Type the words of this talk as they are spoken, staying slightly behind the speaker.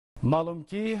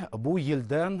Ma'lumki, bu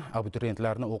yildan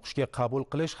abituriyentlarni o'qishga qabul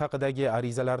qilish haqidagi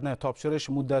arizalarni topshirish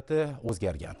muddati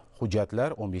o'zgargan.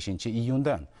 Hujjatlar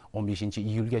 15-iyundan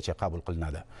 15-iyulgacha qabul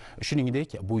qilinadi.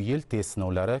 Shuningdek, bu yil test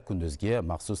sinovlari kunduzgi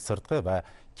maxsus sirtqi va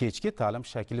kechki ta'lim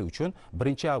shakli uchun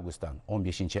 1-avgustdan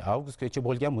 15-avgustgacha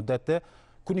bo'lgan muddatda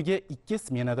kuniga 2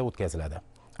 smenada o'tkaziladi.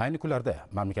 Ayni kunlarda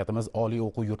mamlakatimiz oliy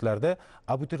o'quv yurtlarida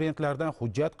abituriyentlardan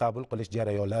hujjat qabul qilish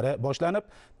jarayonlari boshlanib,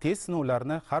 test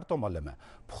sinovlarini har tomonlama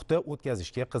puxta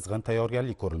o'tkazishga qizg'in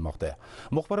tayyorgarlik ko'rilmoqda.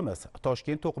 Muxbirimiz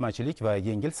Toshkent to'qimachilik va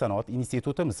yengil sanoat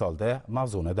instituti misolida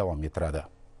mavzuni davom ettiradi.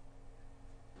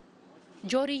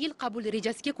 Joriy yil qabul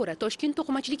rejasiga ko'ra Toshkent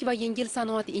to'qimachilik va yengil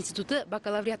sanoat instituti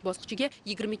bakalavriat bosqichiga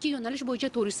 22 yo'nalish bo'yicha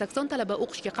 480 talaba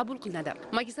o'qishga qabul qilinadi.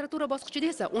 Magistratura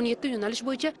bosqichida esa 17 yo'nalish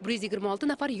bo'yicha 126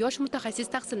 nafar yosh mutaxassis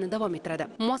tahsilni davom ettiradi.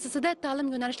 Muassasada ta'lim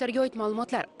yo'nalishlariga oid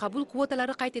ma'lumotlar, qabul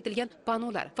kvotalari qayd etilgan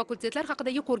panolar, fakultetlar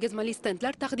haqidagi ko'rgazmali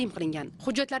stendlar taqdim qilingan.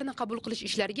 Hujjatlarni qabul qilish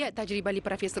ishlariga tajribali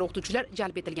professor o'qituvchilar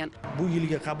jalb etilgan. Bu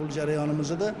yilgi qabul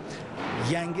jarayonimizda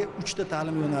yangi 3 ta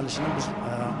ta'lim yo'nalishini biz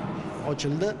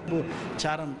ochildi. Bu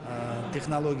charim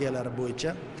texnologiyalari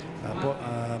bo'yicha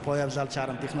poyabzal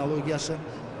charim texnologiyasi,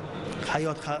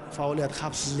 hayot faoliyat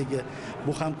xavfsizligi,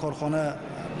 bu ham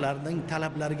korxonalarning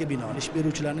talablariga binoan, ish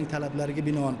beruvchilarning talablariga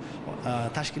binoan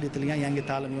tashkil etilgan yangi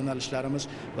ta'lim yo'nalishlarimiz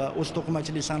va o'z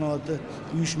to'qimachilik sanoati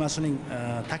uyushmasining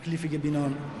taklifiga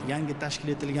binoan yangi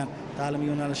tashkil etilgan ta'lim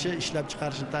yo'nalishi, ishlab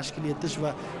chiqarishni tashkil etish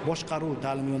va boshqaruv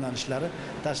ta'lim yo'nalishlari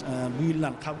bu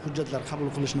yildan hujjatlar qabul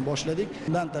qilishni boshladik.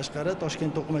 Bundan tashqari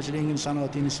Toshkent to'qimachilik yengil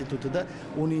sanoat institutida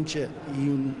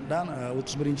 10-iyundan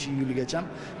 31-iyulgacha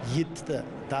 7 ta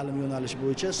ta'lim yo'nalishi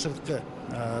bo'yicha sirtqi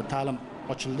ta'lim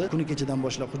ochildi. Kuni kechadan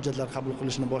boshlab hujjatlar qabul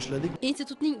qilishni boshladik.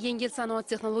 Institutning yengil sanoat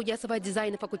texnologiyasi va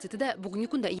dizayni fakultetida bugungi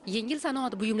kunda yengil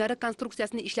sanoat buyumlari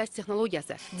konstruksiyasini ishlash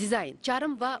texnologiyasi, dizayn,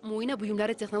 charim va mo'yna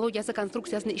buyumlari texnologiyasi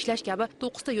konstruksiyasini ishlash kabi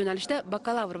 9 ta yo'nalishda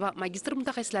bakalavr va magistr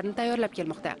mutaxassislarini tayyorlab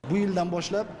kelmoqda. Bu yildan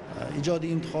boshlab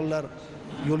ijodiy imtihonlar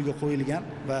yo'lga qo'yilgan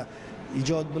va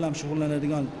ijod bilan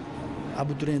shug'ullanadigan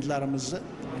abituriyentlarimizni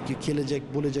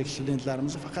bo'lajak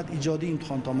studentlarimiz faqat ijodiy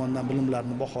imtihon tomonidan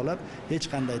bilimlarini baholab, hech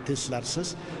qanday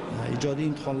testlarsiz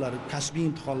ijodiy imtihonlar, kasbiy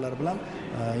imtihonlar bilan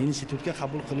institutga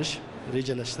qabul qilish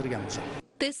rejalashtirganmiz.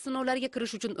 Test sinovlariga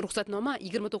kirish uchun ruxsatnoma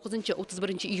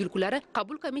 29-31 iyul kunlari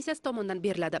qabul komissiyasi tomonidan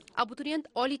beriladi. Abituriyent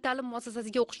oliy ta'lim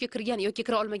muassasasiga o'qishga kirgan yoki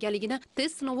kira olmaganligini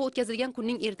test sinovi o'tkazilgan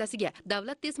kunning ertasiga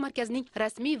Davlat test markazining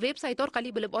rasmiy veb-sayti orqali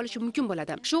bilib olishi mumkin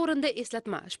bo'ladi. Shu o'rinda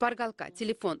eslatma, shpargalka,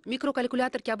 telefon,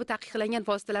 mikrokalkulyator kabi taqiqlangan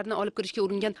vositalarni olib kirishga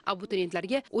uringan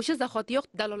abituriyentlarga o'sha zahotiyoq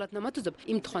dalolatnoma tuzib,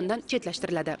 imtihondan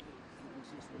chetlashtiriladi.